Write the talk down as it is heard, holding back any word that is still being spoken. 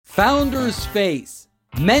Founders Space,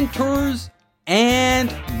 Mentors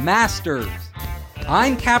and Masters.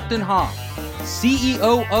 I'm Captain Hoff,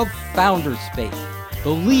 CEO of Founders Space, the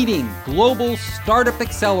leading global startup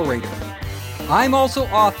accelerator. I'm also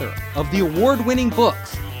author of the award-winning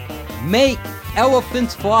books, Make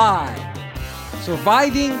Elephants Fly,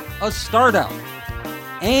 Surviving a Startup,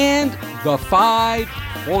 and The Five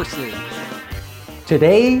Forces.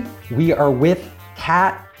 Today, we are with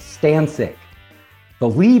Kat Stancic, the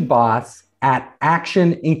lead boss at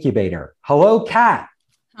Action Incubator. Hello, Kat.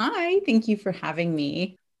 Hi, thank you for having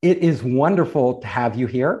me. It is wonderful to have you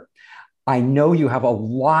here. I know you have a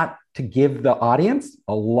lot to give the audience,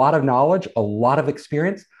 a lot of knowledge, a lot of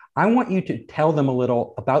experience. I want you to tell them a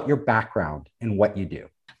little about your background and what you do.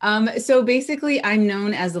 So basically, I'm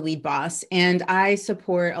known as the lead boss, and I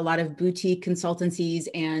support a lot of boutique consultancies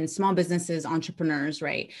and small businesses, entrepreneurs,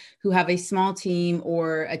 right, who have a small team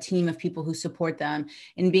or a team of people who support them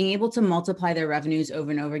in being able to multiply their revenues over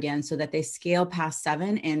and over again so that they scale past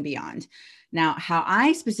 7 and beyond. Now, how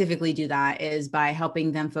I specifically do that is by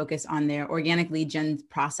helping them focus on their organic lead gen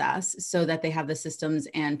process so that they have the systems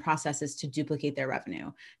and processes to duplicate their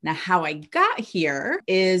revenue. Now, how I got here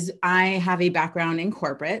is I have a background in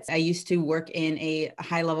corporate. I used to work in a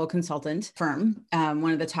high-level consultant firm,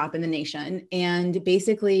 one of the top in the nation. And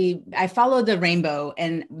basically, I followed the rainbow,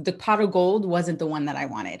 and the pot of gold wasn't the one that I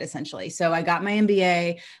wanted, essentially. So I got my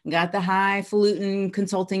MBA, got the highfalutin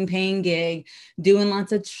consulting paying gig, doing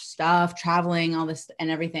lots of stuff, traveling, all this and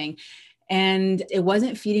everything. And it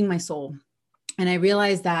wasn't feeding my soul. And I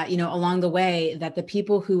realized that, along the way that the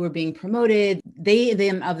people who were being promoted,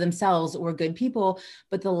 them of themselves were good people,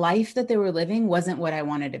 but the life that they were living wasn't what I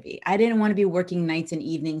wanted to be. I didn't want to be working nights and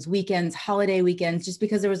evenings, weekends, holiday weekends. Just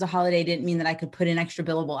because there was a holiday didn't mean that I could put in extra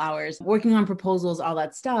billable hours, working on proposals, all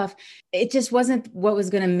that stuff. It just wasn't what was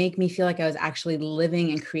going to make me feel like I was actually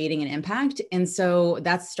living and creating an impact. And so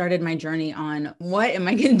that started my journey on what am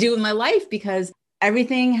I going to do in my life? Because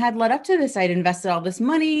everything had led up to this. I'd invested all this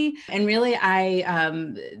money. And really,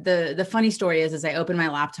 the funny story is I opened my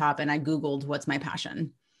laptop and I Googled, what's my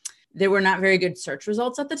passion? There were not very good search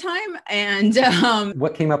results at the time. And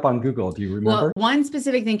what came up on Google? Do you remember? Well, one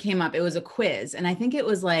specific thing came up. It was a quiz. And I think it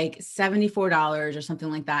was like $74 or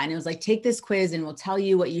something like that. And it was like, take this quiz and we'll tell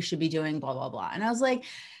you what you should be doing, blah, blah, blah. And I was like,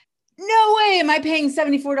 no way am I paying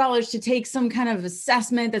 $74 to take some kind of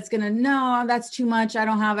assessment no, that's too much. I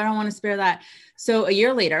don't want to spare that. So a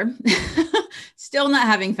year later, still not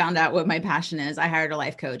having found out what my passion is, I hired a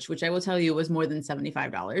life coach, which I will tell you was more than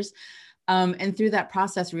 $75. And through that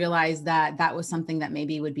process, realized that that was something that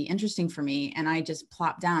maybe would be interesting for me. And I just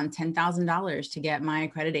plopped down $10,000 to get my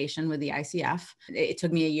accreditation with the ICF. It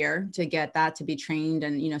took me a year to get that, to be trained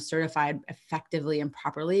and, certified effectively and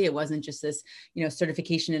properly. It wasn't just this,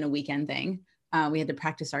 certification in a weekend thing. We had to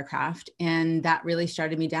practice our craft. And that really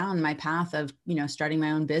started me down my path of, starting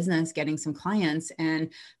my own business, getting some clients.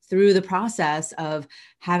 And through the process of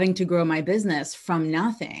having to grow my business from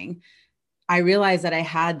nothing, I realized that I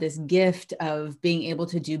had this gift of being able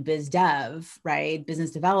to do biz dev, right?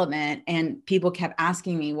 Business development. And people kept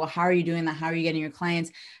asking me, well, how are you doing that? How are you getting your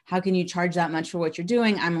clients? How can you charge that much for what you're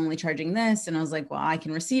doing? I'm only charging this. And I was like, well, I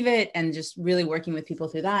can receive it, and just really working with people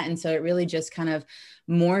through that. And so it really just kind of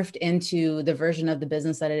morphed into the version of the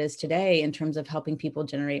business that it is today in terms of helping people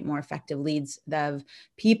generate more effective leads of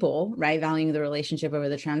people, right? Valuing the relationship over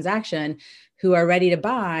the transaction, who are ready to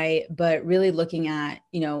buy, but really looking at,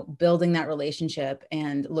 building that relationship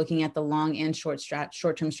and looking at the long and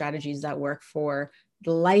short-term strategies that work for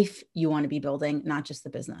the life you want to be building, not just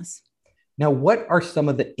the business. Now, what are some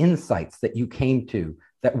of the insights that you came to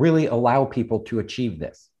that really allow people to achieve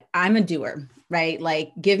this? I'm a doer, right?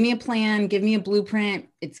 Like, give me a plan, give me a blueprint.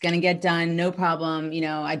 It's going to get done. No problem.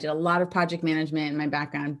 I did a lot of project management in my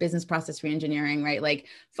background, business process reengineering, right? Like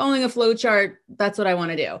following a flow chart. That's what I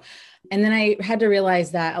want to do. And then I had to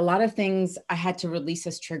realize that a lot of things I had to release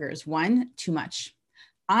as triggers. One, too much.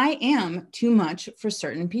 I am too much for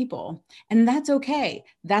certain people, and that's okay.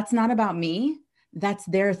 That's not about me. That's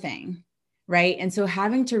their thing. Right. And so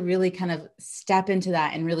having to really kind of step into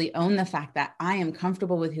that and really own the fact that I am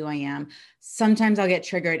comfortable with who I am. Sometimes I'll get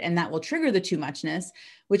triggered, and that will trigger the too muchness,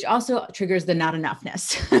 which also triggers the not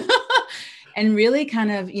enoughness. And really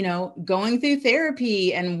kind of, going through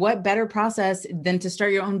therapy, and what better process than to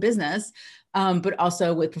start your own business, but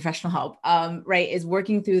also with professional help, right, is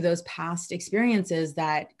working through those past experiences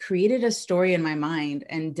that created a story in my mind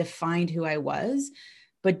and defined who I was,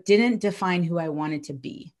 but didn't define who I wanted to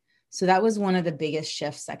be. So that was one of the biggest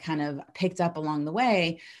shifts that kind of picked up along the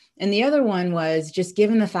way. And the other one was just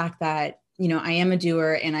given the fact that, I am a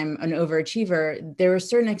doer and I'm an overachiever, there were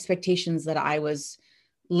certain expectations that I was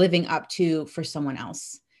living up to for someone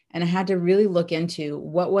else. And I had to really look into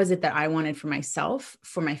what was it that I wanted for myself,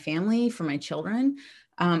 for my family, for my children.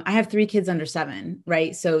 I have 3 kids under 7,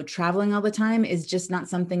 right? So traveling all the time is just not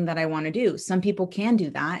something that I want to do. Some people can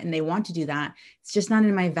do that and they want to do that. It's just not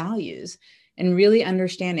in my values. And really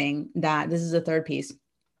understanding that this is a third piece.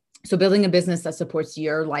 So building a business that supports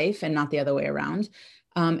your life and not the other way around.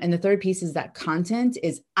 And the third piece is that content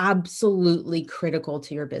is absolutely critical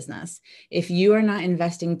to your business. If you are not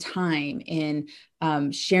investing time in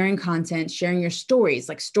sharing content, sharing your stories,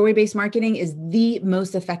 like story-based marketing is the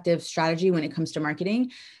most effective strategy when it comes to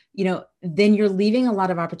marketing, then you're leaving a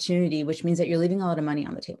lot of opportunity, which means that you're leaving a lot of money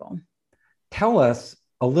on the table. Tell us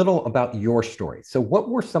a little about your story. So, what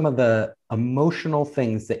were some of the emotional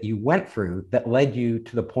things that you went through that led you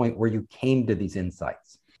to the point where you came to these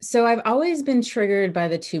insights? So I've always been triggered by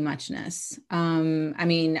the too muchness.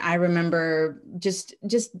 I remember just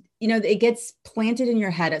it gets planted in your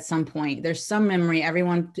head at some point. There's some memory.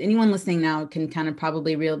 Anyone listening now can kind of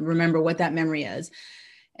probably remember what that memory is.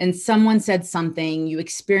 And someone said something, you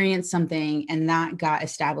experienced something, and that got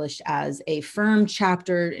established as a firm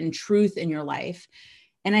chapter in truth in your life.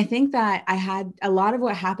 And I think that I had a lot of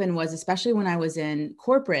what happened was, especially when I was in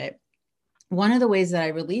corporate, one of the ways that I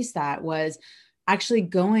released that was actually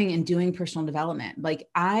going and doing personal development. Like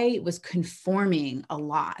I was conforming a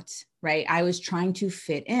lot, right? I was trying to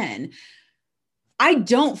fit in. I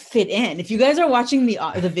don't fit in. If you guys are watching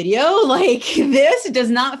the video, like this does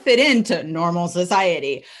not fit into normal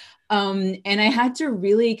society. And I had to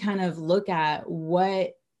really kind of look at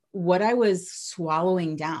what I was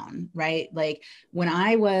swallowing down, right? Like when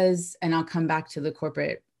I was, and I'll come back to the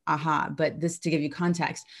corporate but this to give you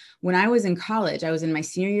context, when I was in college, I was in my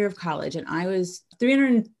senior year of college and I was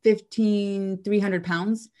 300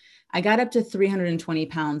 pounds. I got up to 320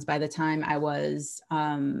 pounds by the time I was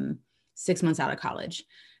 6 months out of college.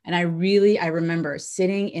 And I remember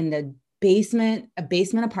sitting in the a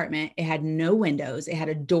basement apartment. It had no windows. It had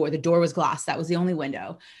a door. The door was glass. That was the only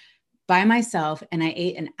window, by myself. And I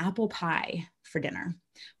ate an apple pie for dinner.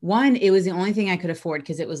 One, it was the only thing I could afford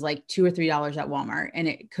because it was like $2 or $3 at Walmart, and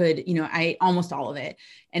it could, I ate almost all of it,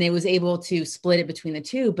 and it was able to split it between the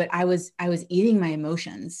two. But I was eating my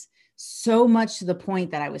emotions so much to the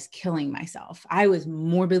point that I was killing myself. I was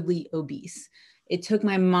morbidly obese. It took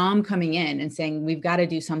my mom coming in and saying, we've got to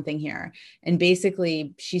do something here. And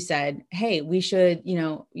basically she said, hey, you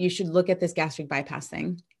should look at this gastric bypass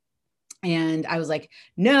thing. And I was like,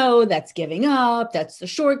 no, that's giving up. That's the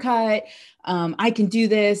shortcut. I can do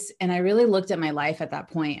this. And I really looked at my life at that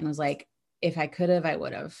point and was like, if I could have, I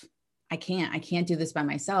would have. I can't do this by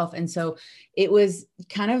myself. And so it was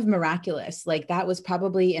kind of miraculous. Like that was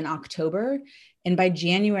probably in October. And by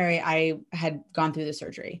January, I had gone through the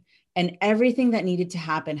surgery and everything that needed to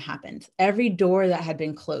happen happened. Every door that had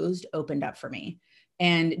been closed opened up for me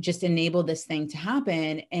and just enabled this thing to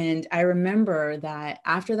happen. And I remember that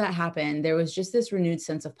after that happened, there was just this renewed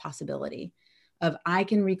sense of possibility of I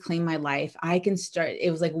can reclaim my life. I can start. It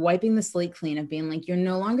was like wiping the slate clean of being like, you're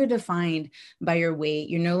no longer defined by your weight.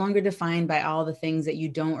 You're no longer defined by all the things that you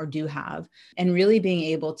don't or do have, and really being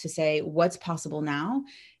able to say what's possible now.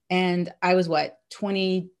 And I was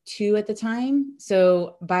 22 at the time.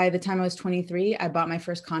 So by the time I was 23, I bought my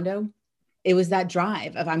first condo. It was that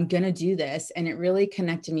drive of I'm going to do this. And it really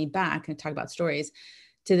connected me back, and talk about stories,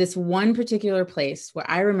 to this one particular place where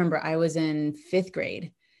I remember I was in 5th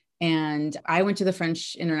grade and I went to the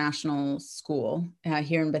French International School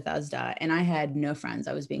here in Bethesda, and I had no friends.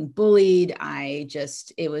 I was being bullied.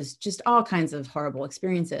 It was just all kinds of horrible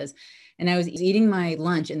experiences. And I was eating my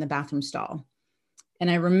lunch in the bathroom stall.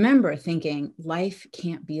 And I remember thinking, life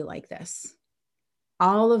can't be like this.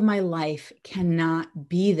 All of my life cannot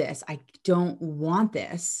be this. I don't want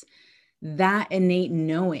this. That innate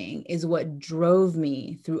knowing is what drove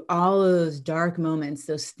me through all of those dark moments,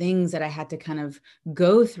 those things that I had to kind of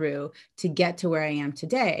go through to get to where I am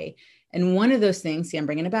today. And one of those things, I'm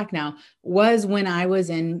bringing it back now, was when I was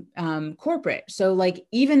in corporate. So like,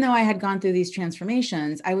 even though I had gone through these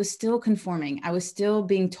transformations, I was still conforming. I was still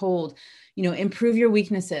being told, improve your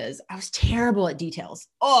weaknesses. I was terrible at details.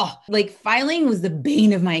 Oh, like filing was the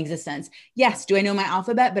bane of my existence. Yes. Do I know my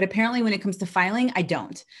alphabet? But apparently when it comes to filing, I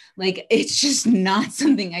don't. Like, it's just not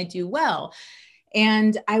something I do well.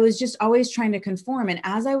 And I was just always trying to conform. And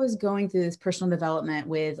as I was going through this personal development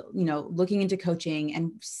with, looking into coaching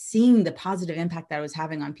and seeing the positive impact that I was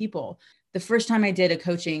having on people, the first time I did a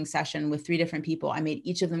coaching session with 3 different people, I made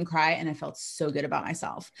each of them cry, and I felt so good about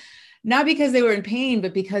myself. Not because they were in pain,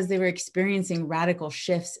 but because they were experiencing radical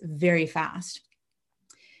shifts very fast.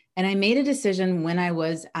 And I made a decision when I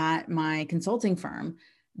was at my consulting firm.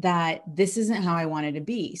 that this isn't how I wanted to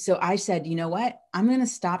be. So I said, you know what? I'm going to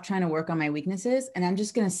stop trying to work on my weaknesses and I'm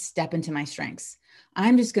just going to step into my strengths.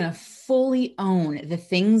 I'm just going to fully own the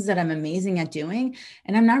things that I'm amazing at doing.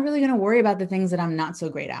 And I'm not really going to worry about the things that I'm not so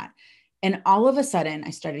great at. And all of a sudden,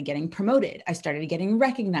 I started getting promoted. I started getting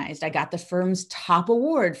recognized. I got the firm's top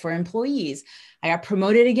award for employees. I got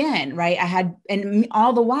promoted again, right? And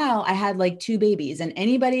all the while, I had like 2 babies. And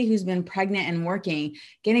anybody who's been pregnant and working,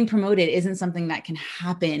 getting promoted isn't something that can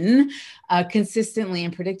happen consistently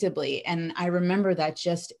and predictably. And I remember that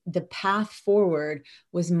just the path forward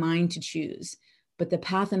was mine to choose, but the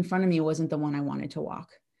path in front of me wasn't the one I wanted to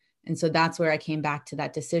walk. And so that's where I came back to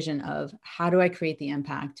that decision of how do I create the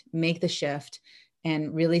impact, make the shift,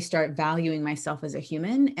 and really start valuing myself as a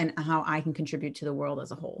human and how I can contribute to the world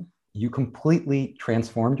as a whole. You completely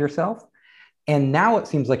transformed yourself. And now it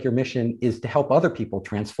seems like your mission is to help other people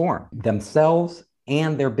transform themselves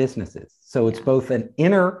and their businesses. So it's both an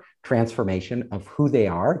inner transformation of who they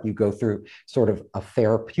are. You go through sort of a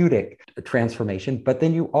therapeutic transformation, but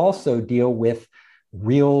then you also deal with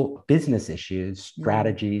real business issues,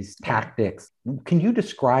 strategies, tactics. Can you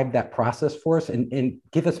describe that process for us and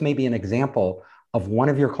give us maybe an example of one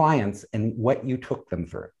of your clients and what you took them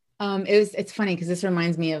through? It's funny because this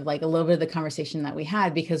reminds me of like a little bit of the conversation that we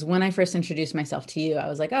had, because when I first introduced myself to you, I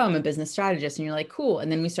was like, oh, I'm a business strategist. And you're like, cool. And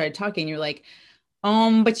then we started talking, you're like,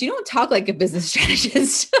 but you don't talk like a business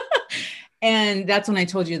strategist. And that's when I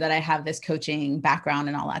told you that I have this coaching background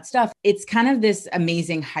and all that stuff. It's kind of this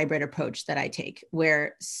amazing hybrid approach that I take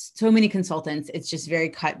where so many consultants, it's just very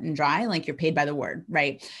cut and dry, like you're paid by the word,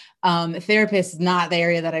 right? Therapist is not the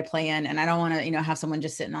area that I play in. And I don't want to, have someone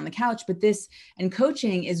just sitting on the couch, but and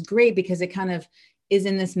coaching is great because it kind of is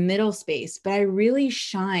in this middle space, but I really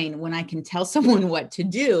shine when I can tell someone what to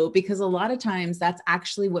do, because a lot of times that's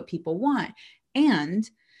actually what people want. And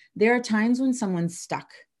there are times when someone's stuck.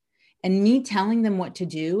 And me telling them what to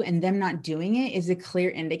do and them not doing it is a clear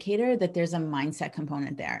indicator that there's a mindset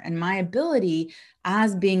component there. And my ability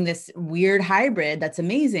as being this weird hybrid that's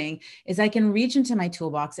amazing is I can reach into my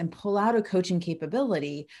toolbox and pull out a coaching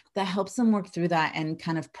capability that helps them work through that and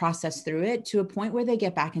kind of process through it to a point where they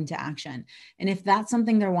get back into action. And if that's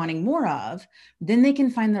something they're wanting more of, then they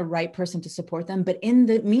can find the right person to support them. But in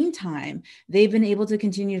the meantime, they've been able to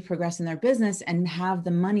continue to progress in their business and have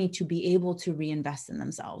the money to be able to reinvest in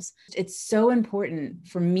themselves. It's so important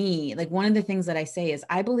for me. Like one of the things that I say is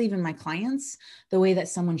I believe in my clients the way that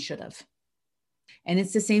someone should have. And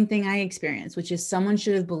it's the same thing I experienced, which is someone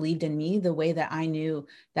should have believed in me the way that I knew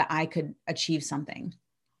that I could achieve something.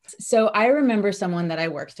 So I remember someone that I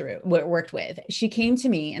worked with. She came to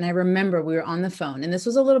me and I remember we were on the phone, and this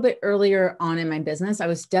was a little bit earlier on in my business. I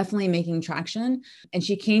was definitely making traction, and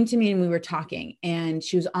she came to me and we were talking, and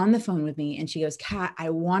she was on the phone with me and she goes, Kat,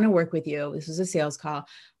 I want to work with you. This was a sales call.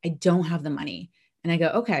 I don't have the money. And I go,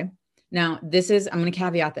 okay. Now I'm going to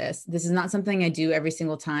caveat this. This is not something I do every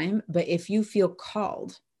single time, but if you feel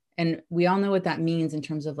called, and we all know what that means in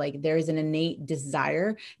terms of like, there is an innate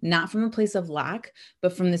desire, not from a place of lack,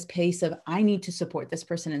 but from this place of, I need to support this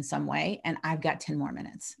person in some way. And I've got 10 more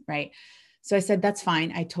minutes. Right. So I said, that's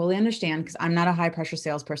fine. I totally understand, because I'm not a high pressure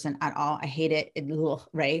salesperson at all. I hate it.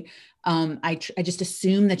 Right. I just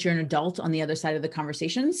assume that you're an adult on the other side of the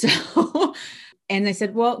conversation. So, and I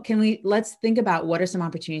said, well, let's think about what are some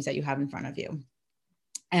opportunities that you have in front of you.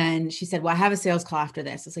 And she said, well, I have a sales call after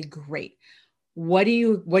this. It's like, great. What are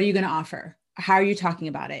you going to offer? How are you talking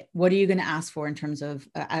about it? What are you going to ask for in terms of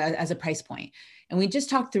as a price point? And we just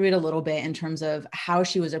talked through it a little bit in terms of how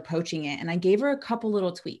she was approaching it. And I gave her a couple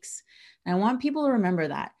little tweaks. And I want people to remember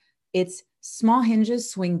that it's small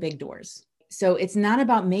hinges swing big doors. So it's not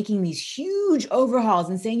about making these huge overhauls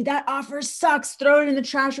and saying that offer sucks, throw it in the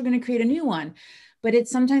trash, we're going to create a new one. But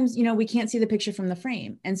it's sometimes, we can't see the picture from the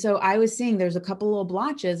frame. And so I was seeing there's a couple little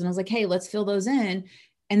blotches and I was like, hey, let's fill those in.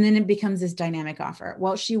 And then it becomes this dynamic offer.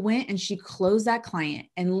 Well, she went and she closed that client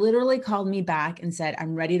and literally called me back and said,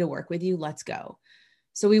 I'm ready to work with you. Let's go.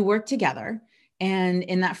 So we worked together. And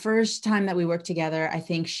in that first time that we worked together, I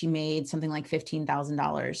think she made something like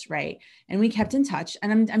 $15,000, right? And we kept in touch.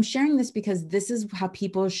 And I'm sharing this because this is how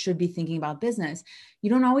people should be thinking about business. You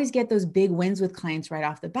don't always get those big wins with clients right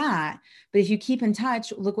off the bat, but if you keep in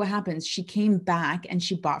touch, look what happens. She came back and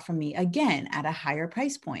she bought from me again at a higher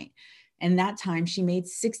price point. And that time she made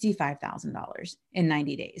 $65,000 in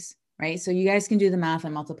 90 days. Right? So you guys can do the math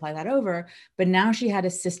and multiply that over, but now she had a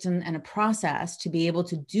system and a process to be able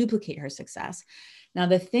to duplicate her success. Now,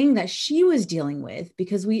 the thing that she was dealing with,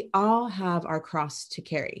 because we all have our cross to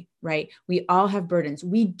carry, right? We all have burdens.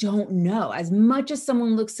 We don't know. As much as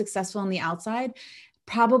someone looks successful on the outside,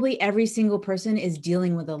 probably every single person is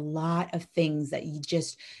dealing with a lot of things that you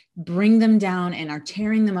just bring them down and are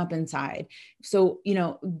tearing them up inside. So,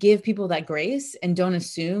 give people that grace and don't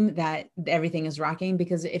assume that everything is rocking,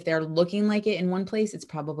 because if they're looking like it in one place, it's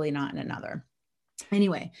probably not in another.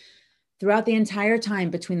 Anyway, throughout the entire time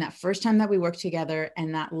between that first time that we worked together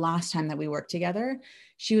and that last time that we worked together,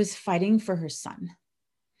 she was fighting for her son.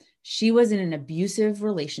 She was in an abusive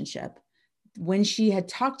relationship. When she had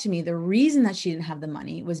talked to me, the reason that she didn't have the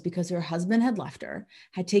money was because her husband had left her,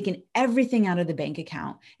 had taken everything out of the bank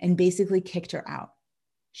account, and basically kicked her out.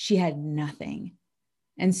 She had nothing.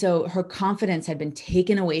 And so her confidence had been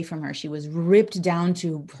taken away from her. She was ripped down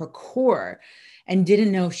to her core and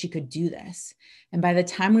didn't know if she could do this. And by the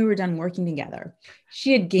time we were done working together,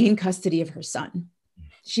 she had gained custody of her son.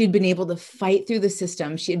 She had been able to fight through the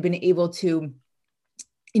system. She had been able to,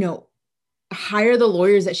 hire the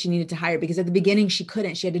lawyers that she needed to hire, because at the beginning she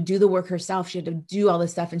couldn't. She had to do the work herself. She had to do all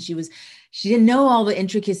this stuff, and she didn't know all the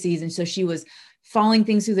intricacies. And so she was falling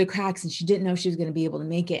things through the cracks, and she didn't know she was going to be able to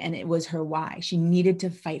make it. And it was her why. She needed to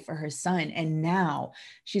fight for her son. And now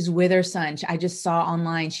she's with her son. I just saw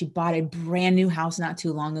online, she bought a brand new house not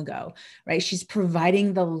too long ago, right? She's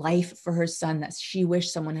providing the life for her son that she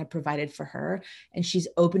wished someone had provided for her. And she's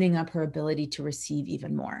opening up her ability to receive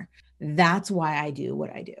even more. That's why I do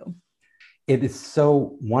what I do. It is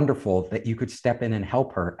so wonderful that you could step in and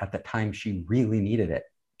help her at the time she really needed it.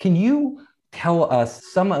 Can you tell us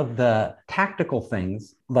some of the tactical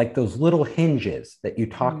things, like those little hinges that you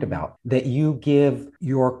talked about, that you give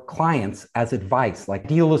your clients as advice? Like,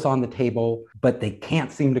 deal is on the table, but they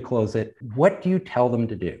can't seem to close it. What do you tell them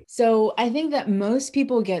to do? So I think that most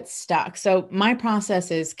people get stuck. So my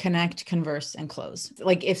process is connect, converse, and close.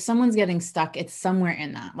 Like, if someone's getting stuck, it's somewhere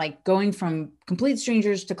in that, like going from complete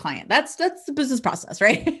strangers to client. That's the business process,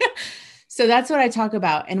 right? So that's what I talk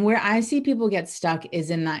about. And where I see people get stuck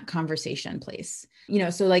is in that conversation place.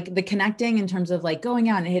 So like the connecting in terms of like going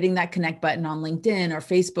out and hitting that connect button on LinkedIn or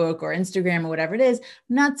Facebook or Instagram or whatever it is,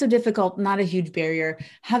 not so difficult, not a huge barrier.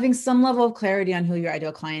 Having some level of clarity on who your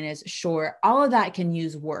ideal client is, sure, all of that can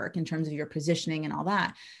use work in terms of your positioning and all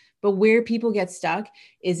that. But where people get stuck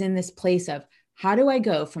is in this place of, how do I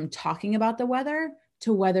go from talking about the weather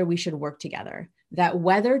to whether we should work together? That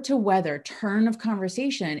weather to weather turn of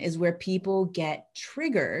conversation is where people get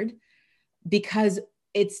triggered, because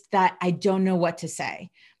it's that I don't know what to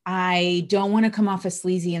say. I don't want to come off as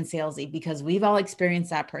sleazy and salesy, because we've all experienced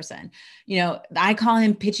that person. I call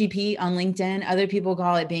him pitchy Pete on LinkedIn. Other people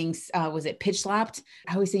call it being, was it pitch slapped?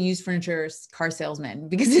 I always say used furniture car salesman,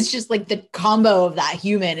 because it's just like the combo of that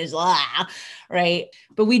human is right.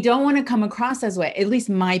 But we don't want to come across as way. At least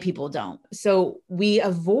my people don't. So we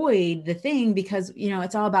avoid the thing because,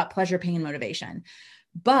 it's all about pleasure, pain, and motivation.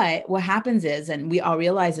 But what happens is, and we all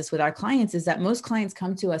realize this with our clients, is that most clients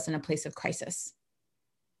come to us in a place of crisis.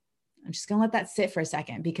 I'm just going to let that sit for a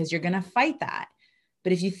second, because you're going to fight that.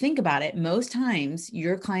 But if you think about it, most times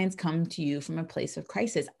your clients come to you from a place of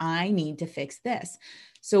crisis. I need to fix this.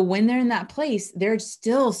 So when they're in that place, they're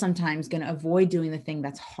still sometimes going to avoid doing the thing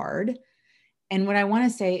that's hard. And what I want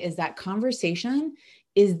to say is that conversation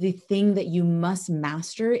is the thing that you must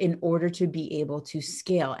master in order to be able to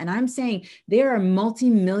scale. And I'm saying there are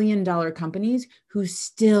multi-million-dollar companies who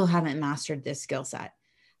still haven't mastered this skill set.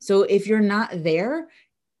 So if you're not there,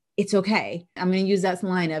 it's okay. I'm going to use that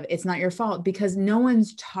line of, it's not your fault, because no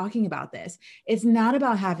one's talking about this. It's not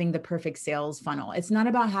about having the perfect sales funnel. It's not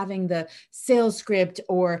about having the sales script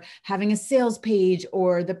or having a sales page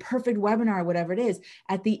or the perfect webinar, whatever it is.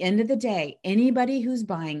 At the end of the day, anybody who's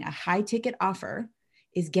buying a high ticket offer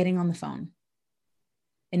is getting on the phone.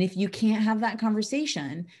 And if you can't have that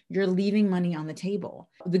conversation, you're leaving money on the table.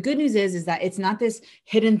 The good news is that it's not this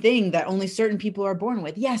hidden thing that only certain people are born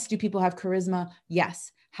with. Yes. Do people have charisma?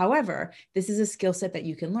 Yes. However, this is a skill set that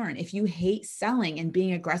you can learn. If you hate selling and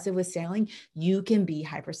being aggressive with selling, you can be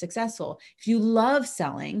hyper successful. If you love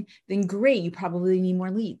selling, then great. You probably need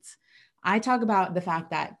more leads. I talk about the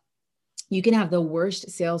fact that you can have the worst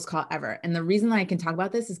sales call ever. And the reason that I can talk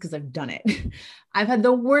about this is because I've done it. I've had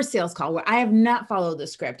the worst sales call where I have not followed the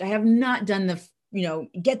script. I have not done the,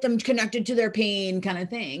 get them connected to their pain kind of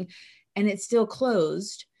thing. And it still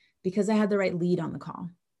closed because I had the right lead on the call.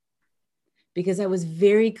 Because I was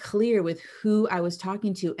very clear with who I was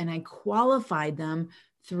talking to and I qualified them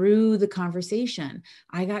through the conversation.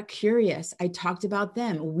 I got curious. I talked about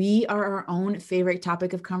them. We are our own favorite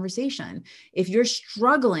topic of conversation. If you're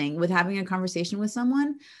struggling with having a conversation with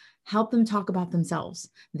someone, help them talk about themselves.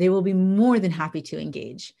 They will be more than happy to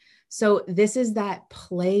engage. So this is that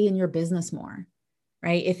play in your business more,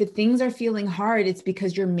 right? If things are feeling hard, it's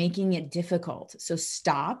because you're making it difficult. So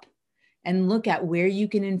stop, and look at where you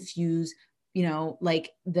can infuse,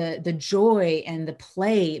 like the joy and the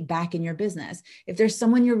play back in your business. If there's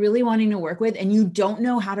someone you're really wanting to work with and you don't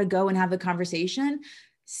know how to go and have the conversation,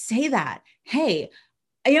 say that. Hey,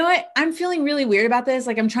 you know what? I'm feeling really weird about this.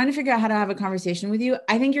 Like, I'm trying to figure out how to have a conversation with you.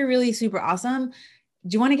 I think you're really super awesome.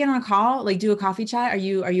 Do you want to get on a call, like do a coffee chat? Are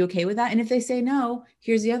you okay with that? And if they say no,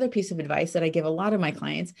 here's the other piece of advice that I give a lot of my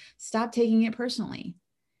clients. Stop taking it personally.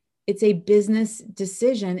 It's a business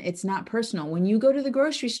decision. It's not personal. When you go to the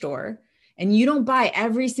grocery store and you don't buy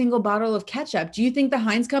every single bottle of ketchup, do you think the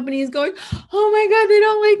Heinz company is going, oh my God, they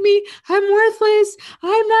don't like me. I'm worthless.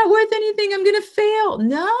 I'm not worth anything. I'm going to fail.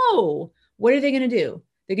 No. What are they going to do?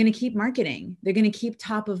 They're going to keep marketing. They're going to keep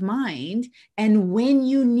top of mind. And when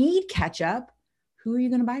you need ketchup, who are you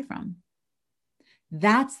going to buy from?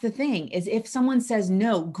 That's the thing, is if someone says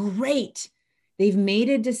no, great. They've made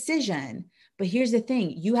a decision. But here's the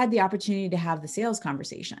thing, you had the opportunity to have the sales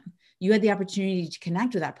conversation. You had the opportunity to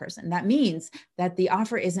connect with that person. That means that the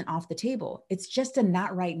offer isn't off the table. It's just a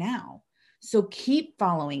not right now. So keep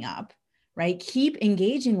following up, right? Keep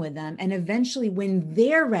engaging with them. And eventually when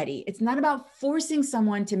they're ready, it's not about forcing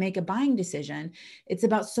someone to make a buying decision. It's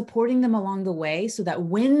about supporting them along the way so that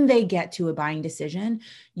when they get to a buying decision,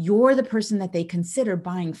 you're the person that they consider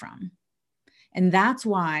buying from. And that's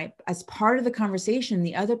why, as part of the conversation,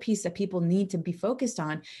 the other piece that people need to be focused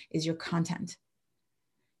on is your content.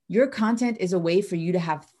 Your content is a way for you to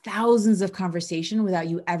have thousands of conversations without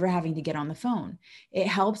you ever having to get on the phone. It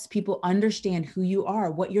helps people understand who you are,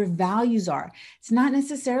 what your values are. It's not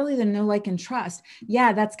necessarily the know, like, and trust.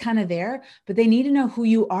 Yeah, that's kind of there, but they need to know who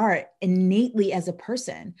you are innately as a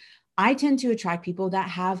person. I tend to attract people that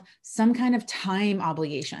have some kind of time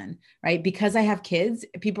obligation, right? Because I have kids,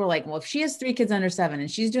 people are like, well, if she has 3 kids under 7 and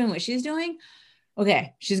she's doing what she's doing,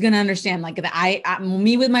 okay, she's going to understand, like, that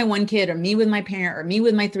me with my 1 kid, or me with my parent, or me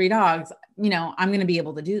with my 3 dogs, I'm going to be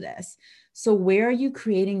able to do this. So where are you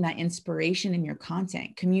creating that inspiration in your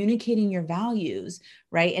content, communicating your values,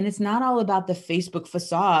 right? And it's not all about the Facebook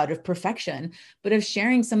facade of perfection, but of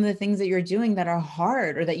sharing some of the things that you're doing that are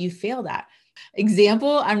hard or that you failed at.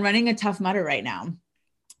 Example, I'm running a Tough Mudder right now.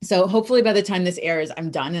 So hopefully by the time this airs,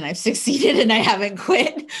 I'm done and I've succeeded and I haven't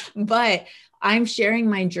quit, but I'm sharing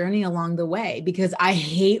my journey along the way because I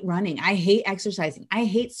hate running. I hate exercising. I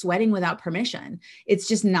hate sweating without permission. It's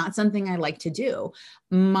just not something I like to do.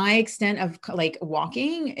 My extent of like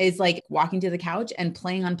walking is like walking to the couch and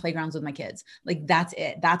playing on playgrounds with my kids. Like, that's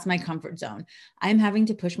it. That's my comfort zone. I'm having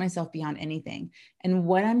to push myself beyond anything. And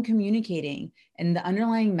what I'm communicating and the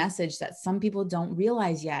underlying message that some people don't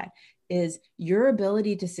realize yet is your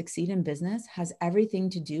ability to succeed in business has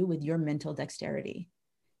everything to do with your mental dexterity.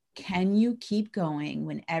 Can you keep going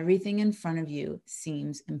when everything in front of you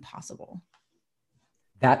seems impossible?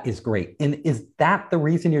 That is great. And is that the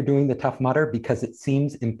reason you're doing the Tough Mudder? Because it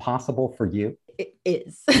seems impossible for you? It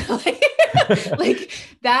is.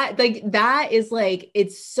 that is like,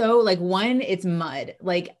 it's so like, one, it's mud.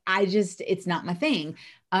 Like, it's not my thing.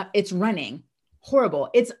 It's running. Horrible.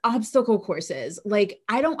 It's obstacle courses. Like,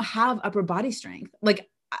 I don't have upper body strength.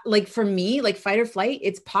 Like for me, like fight or flight,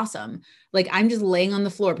 it's possum. Like, I'm just laying on the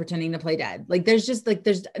floor pretending to play dead. Like,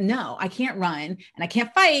 no, I can't run and I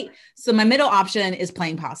can't fight. So my middle option is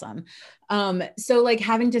playing possum. So like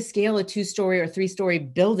having to scale a 2-story or 3-story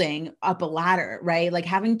building up a ladder, right? Like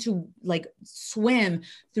having to like swim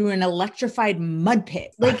through an electrified mud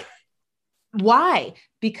pit. Like, why?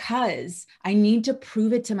 Because I need to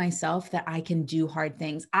prove it to myself that I can do hard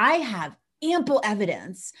things. I have ample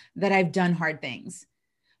evidence that I've done hard things.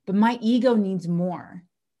 But my ego needs more.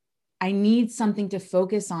 I need something to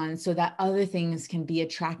focus on so that other things can be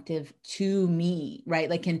attractive to me, right?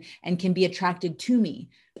 Like can be attracted to me.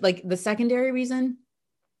 Like, the secondary reason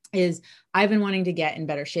is I've been wanting to get in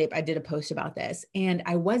better shape. I did a post about this and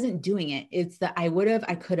I wasn't doing it. It's that I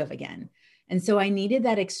could have again. And so I needed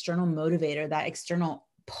that external motivator, that external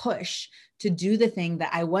push to do the thing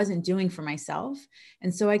that I wasn't doing for myself.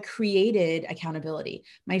 And so I created accountability.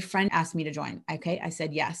 My friend asked me to join. Okay. I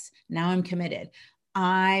said, yes. Now I'm committed.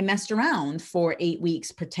 I messed around for 8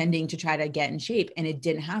 weeks pretending to try to get in shape and it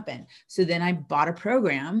didn't happen. So then I bought a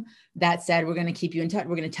program that said, we're going to keep you in touch.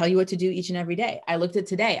 We're going to tell you what to do each and every day. I looked at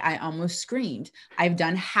today. I almost screamed. I've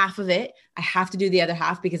done half of it. I have to do the other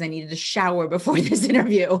half because I needed to shower before this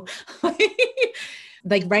interview.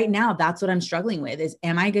 Like right now, that's what I'm struggling with is,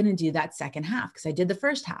 am I going to do that second half? Because I did the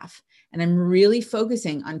first half and I'm really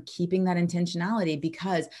focusing on keeping that intentionality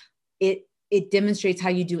because it demonstrates how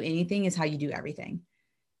you do anything is how you do everything.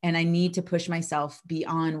 And I need to push myself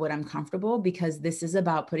beyond what I'm comfortable because this is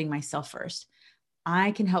about putting myself first.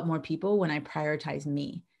 I can help more people when I prioritize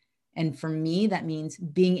me. And for me, that means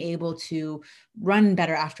being able to run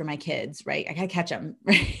better after my kids, right? I got to catch them,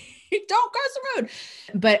 right? Don't cross the road.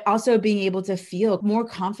 But also being able to feel more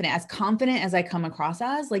confident as I come across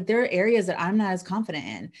as, like, there are areas that I'm not as confident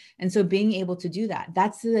in. And so being able to do that,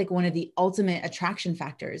 that's like one of the ultimate attraction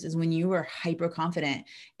factors, is when you are hyper confident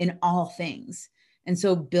in all things. And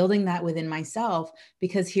so building that within myself,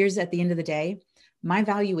 because here's at the end of the day, my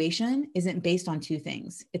valuation isn't based on two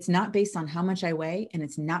things. It's not based on how much I weigh, and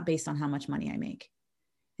it's not based on how much money I make.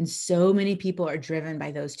 And so many people are driven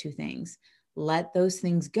by those two things. Let those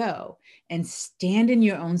things go and stand in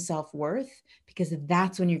your own self-worth, because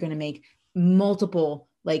that's when you're going to make multiple,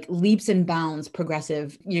 like, leaps and bounds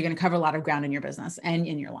progressive. You're going to cover a lot of ground in your business and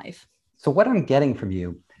in your life. So what I'm getting from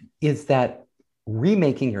you is that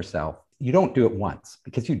remaking yourself, you don't do it once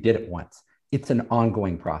because you did it once. It's an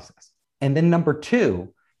ongoing process. And then number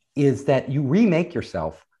two is that you remake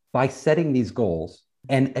yourself by setting these goals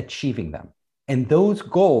and achieving them. And those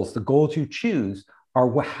goals, the goals you choose,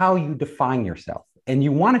 are how you define yourself. And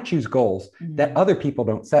you want to choose goals that other people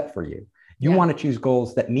don't set for you. You want to choose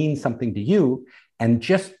goals that mean something to you. And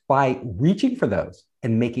just by reaching for those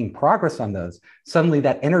and making progress on those, suddenly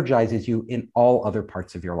that energizes you in all other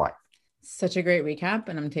parts of your life. Such a great recap,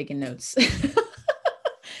 and I'm taking notes.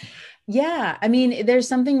 Yeah. I mean, there's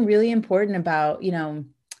something really important about,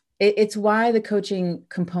 it's why the coaching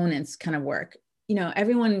components kind of work.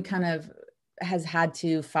 Everyone kind of has had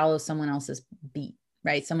to follow someone else's beat,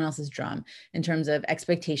 right? Someone else's drum in terms of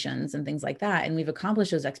expectations and things like that. And we've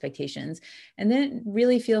accomplished those expectations and then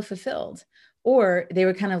really feel fulfilled. Or they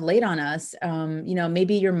were kind of late on us.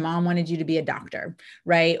 Maybe your mom wanted you to be a doctor,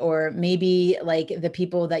 right? Or maybe like the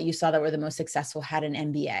people that you saw that were the most successful had an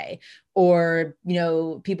MBA, or,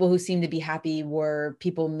 people who seemed to be happy were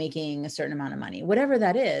people making a certain amount of money, whatever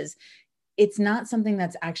that is. It's not something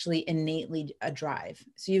that's actually innately a drive.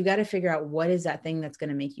 So you've got to figure out what is that thing that's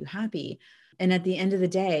going to make you happy. And at the end of the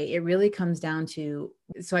day, it really comes down to,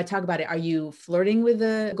 so I talk about it. Are you flirting with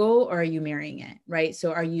the goal, or are you marrying it? Right.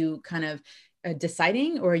 So are you kind of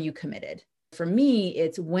deciding, or are you committed? For me,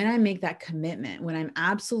 it's when I make that commitment, when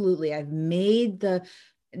I've made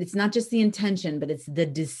it's not just the intention, but it's the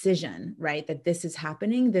decision, right? That this is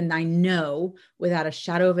happening, then I know without a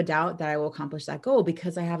shadow of a doubt that I will accomplish that goal,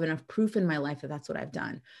 because I have enough proof in my life that that's what I've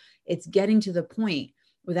done. It's getting to the point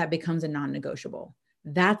where that becomes a non-negotiable.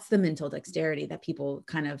 That's the mental dexterity that people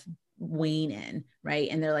kind of wane in, right?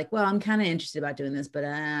 And they're like, well, I'm kind of interested about doing this, but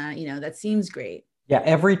that seems great. Yeah,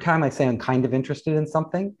 every time I say I'm kind of interested in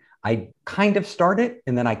something, I kind of start it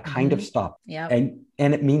and then I kind of stop. Yeah.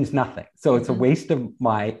 And it means nothing. So it's a waste of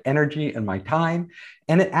my energy and my time.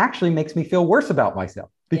 And it actually makes me feel worse about myself,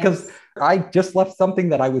 because I just left something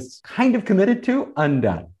that I was kind of committed to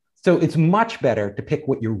undone. So it's much better to pick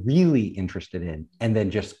what you're really interested in and then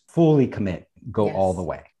just fully commit, go all the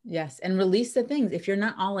way. Yes. And release the things. If you're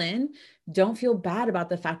not all in, don't feel bad about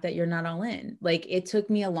the fact that you're not all in. Like, it took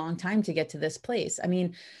me a long time to get to this place. I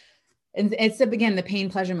mean, and it's again, the pain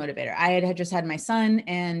pleasure motivator. I had just had my son,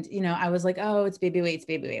 and, I was like, oh, it's baby weight, it's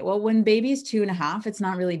baby weight. Well, when baby's 2.5, it's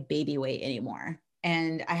not really baby weight anymore.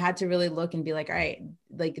 And I had to really look and be like, all right,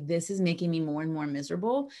 like, this is making me more and more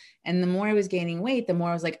miserable. And the more I was gaining weight, the more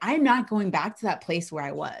I was like, I'm not going back to that place where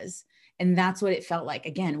I was. And that's what it felt like.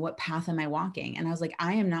 Again, what path am I walking? And I was like,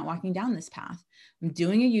 I am not walking down this path. I'm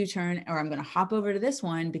doing a U-turn, or I'm going to hop over to this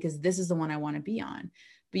one because this is the one I want to be on.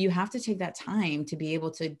 But you have to take that time to be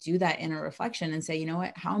able to do that inner reflection and say, you know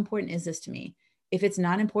what, how important is this to me? If it's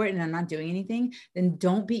not important and I'm not doing anything, then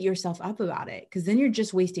don't beat yourself up about it, because then you're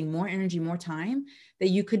just wasting more energy, more time that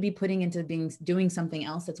you could be putting into doing something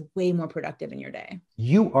else that's way more productive in your day.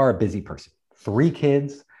 You are a busy person, 3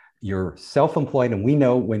 kids, you're self-employed. And we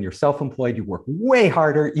know when you're self-employed, you work way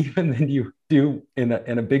harder even than you do in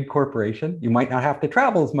a big corporation. You might not have to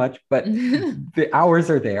travel as much, but the hours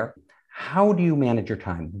are there. How do you manage your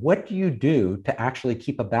time? What do you do to actually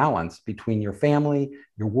keep a balance between your family,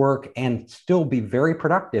 your work, and still be very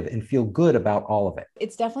productive and feel good about all of it?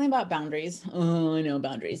 It's definitely about boundaries. Oh, I know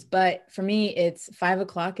boundaries. But for me, it's 5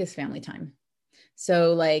 o'clock is family time.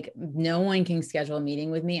 So like, no one can schedule a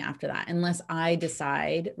meeting with me after that unless I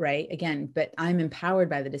decide, right? Again, but I'm empowered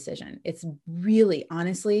by the decision. It's really,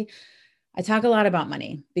 honestly, I talk a lot about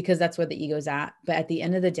money because that's where the ego's at. But at the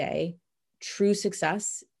end of the day, true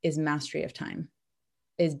success is mastery of time,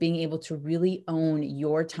 is being able to really own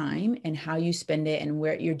your time and how you spend it and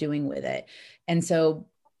what you're doing with it. And so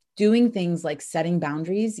doing things like setting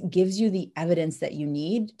boundaries gives you the evidence that you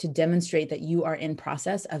need to demonstrate that you are in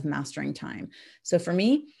process of mastering time. So for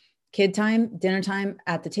me, Kid time, dinner time,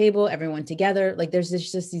 at the table, everyone together. Like there's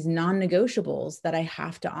just these non-negotiables that I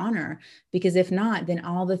have to honor, because if not, then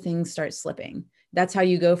all the things start slipping. That's how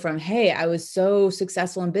you go from, hey, I was so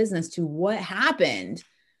successful in business, to what happened.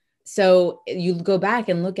 So you go back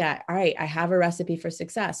and look at, all right, I have a recipe for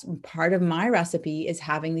success. Part of my recipe is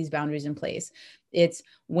having these boundaries in place. It's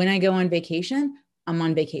when I go on vacation, I'm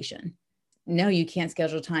on vacation. No, you can't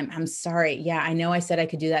schedule time. I'm sorry. Yeah, I know I said I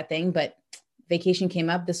could do that thing, but vacation came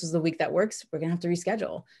up. This was the week that works. We're going to have to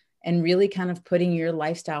reschedule. And really kind of putting your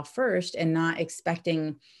lifestyle first and not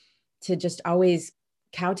expecting to just always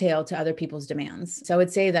kowtow to other people's demands. So I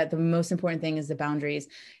would say that the most important thing is the boundaries.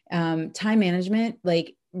 Time management,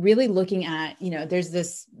 like really looking at, there's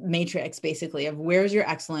this matrix basically of where's your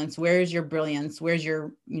excellence, where's your brilliance, where's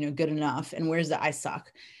your, good enough, and where's the I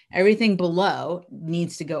suck. Everything below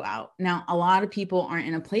needs to go out. Now, a lot of people aren't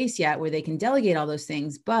in a place yet where they can delegate all those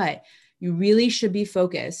things, but you really should be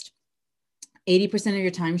focused. 80% of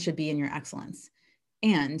your time should be in your excellence.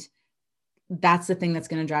 And that's the thing that's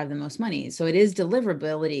going to drive the most money. So it is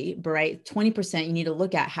deliverability, but right? 20%, you need to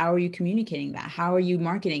look at how are you communicating that? How are you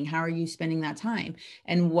marketing? How are you spending that time?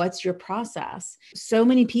 And what's your process? So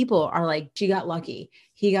many people are like, she got lucky.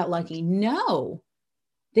 He got lucky. No,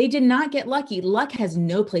 they did not get lucky. Luck has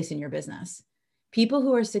no place in your business. People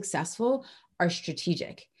who are successful are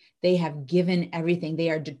strategic. They have given everything. They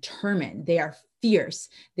are determined. They are fierce.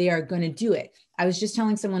 They are going to do it. I was just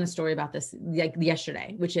telling someone a story about this like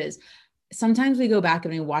yesterday, which is, sometimes we go back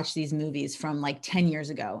and we watch these movies from like 10 years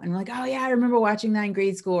ago and we're like, oh yeah, I remember watching that in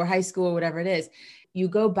grade school or high school or whatever it is. You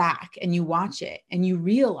go back and you watch it and you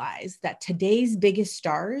realize that today's biggest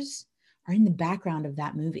stars are in the background of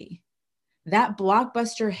that movie. That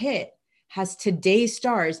blockbuster hit has today's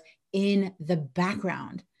stars in the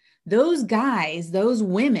background. Those guys, those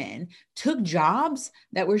women took jobs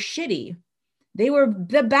that were shitty. They were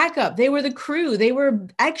the backup. They were the crew. They were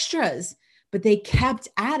extras. But they kept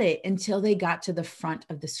at it until they got to the front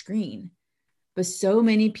of the screen. But so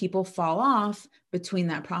many people fall off between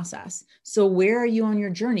that process. So where are you on your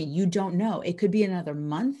journey? You don't know. It could be another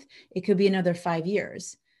month. It could be another 5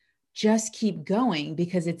 years. Just keep going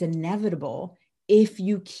because it's inevitable if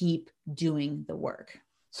you keep doing the work.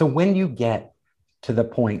 So when you get to the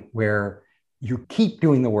point where you keep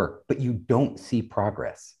doing the work, but you don't see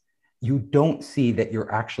progress, you don't see that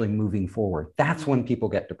you're actually moving forward, that's when people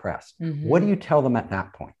get depressed. Mm-hmm. What do you tell them at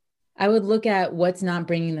that point? I would look at what's not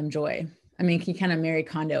bringing them joy. I mean, you kind of Marie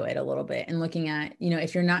Kondo it a little bit and looking at,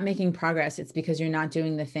 if you're not making progress, it's because you're not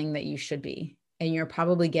doing the thing that you should be. And you're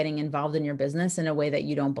probably getting involved in your business in a way that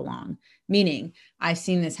you don't belong. Meaning, I've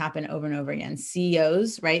seen this happen over and over again.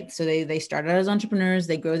 CEOs, right? So they started as entrepreneurs,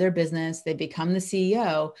 they grow their business, they become the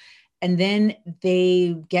CEO, and then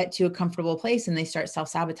they get to a comfortable place and they start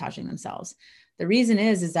self-sabotaging themselves. The reason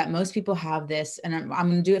is that most people have this, and I'm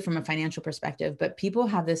going to do it from a financial perspective, but people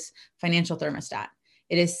have this financial thermostat.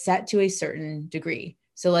 It is set to a certain degree.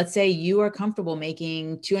 So let's say you are comfortable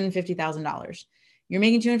making $250,000. You're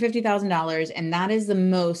making $250,000 and that is the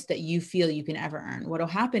most that you feel you can ever earn. What will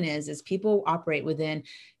happen is people operate within,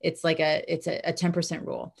 it's a 10%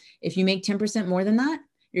 rule. If you make 10% more than that,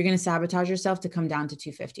 you're going to sabotage yourself to come down to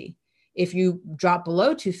 250. If you drop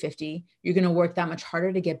below 250, you're going to work that much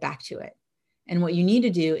harder to get back to it. And what you need to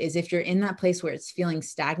do is if you're in that place where it's feeling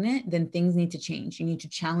stagnant, then things need to change. You need to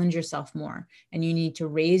challenge yourself more and you need to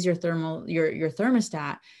raise your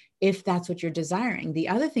thermostat if that's what you're desiring. The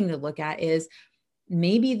other thing to look at is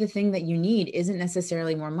maybe the thing that you need isn't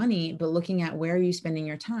necessarily more money, but looking at where are you spending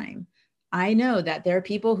your time. I know that there are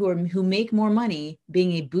people who make more money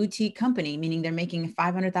being a boutique company, meaning they're making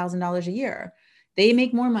 $500,000 a year. They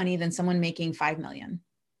make more money than someone making 5 million.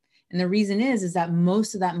 And the reason is that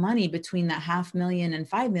most of that money between that 500,000 and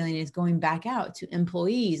 5 million is going back out to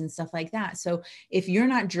employees and stuff like that. So if you're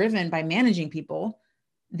not driven by managing people,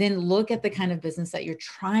 then look at the kind of business that you're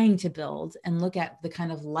trying to build and look at the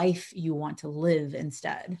kind of life you want to live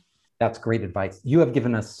instead. That's great advice. You have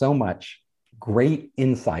given us so much great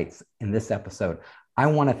insights in this episode. I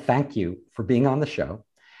want to thank you for being on the show.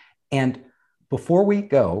 And before we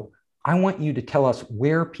go, I want you to tell us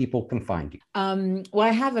where people can find you. Well, I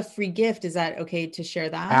have a free gift. Is that okay to share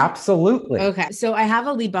that? Absolutely. Okay. So I have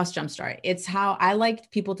a Lead Boss Jumpstart. It's how I like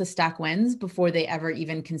people to stack wins before they ever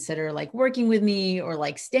even consider like working with me or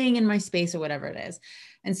like staying in my space or whatever it is.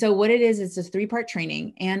 And so what it is, it's a 3-part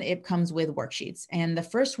training and it comes with worksheets. And the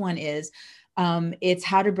first one is it's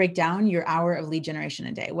how to break down your hour of lead generation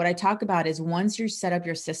a day. What I talk about is once you set up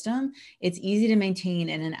your system, it's easy to maintain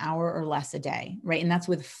in an hour or less a day, right? And that's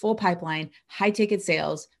with full pipeline, high ticket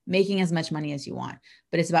sales, making as much money as you want.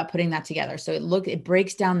 but it's about putting that together. So it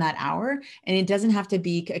breaks down that hour, and it doesn't have to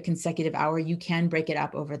be a consecutive hour. You can break it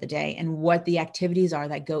up over the day and what the activities are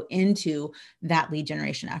that go into that lead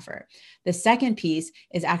generation effort. The second piece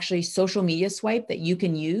is actually social media swipe that you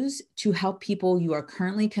can use to help people you are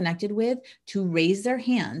currently connected with to raise their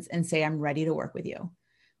hands and say, I'm ready to work with you.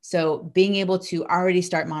 So being able to already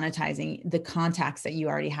start monetizing the contacts that you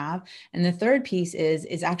already have. And the third piece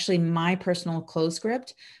is actually my personal close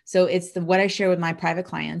script. So it's what I share with my private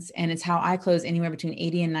clients, and it's how I close anywhere between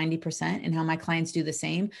 80 and 90%, and how my clients do the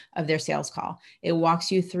same of their sales call. It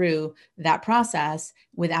walks you through that process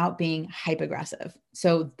without being hype aggressive.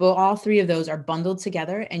 So all three of those are bundled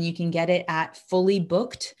together, and you can get it at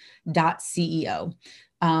fullybooked.ceo.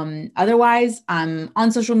 Otherwise, I'm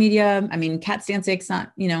on social media. I mean, Kat Stanczyk's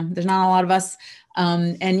not, there's not a lot of us.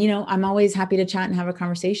 And I'm always happy to chat and have a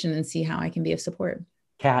conversation and see how I can be of support.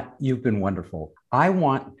 Kat, you've been wonderful. I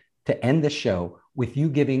want to end the show with you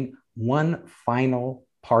giving one final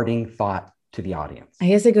parting thought to the audience. I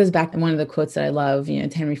guess it goes back to one of the quotes that I love, to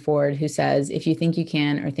Henry Ford, who says, if you think you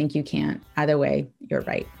can or think you can't, either way, you're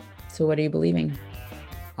right. So what are you believing?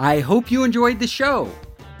 I hope you enjoyed the show.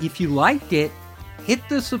 If you liked it, hit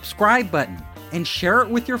the subscribe button and share it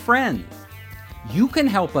with your friends. You can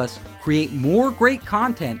help us create more great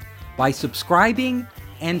content by subscribing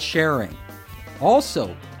and sharing.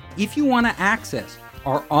 Also, if you want to access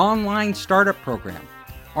our online startup program,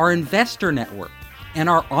 our investor network, and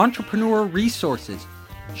our entrepreneur resources,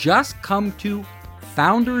 just come to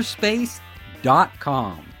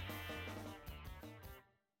founderspace.com.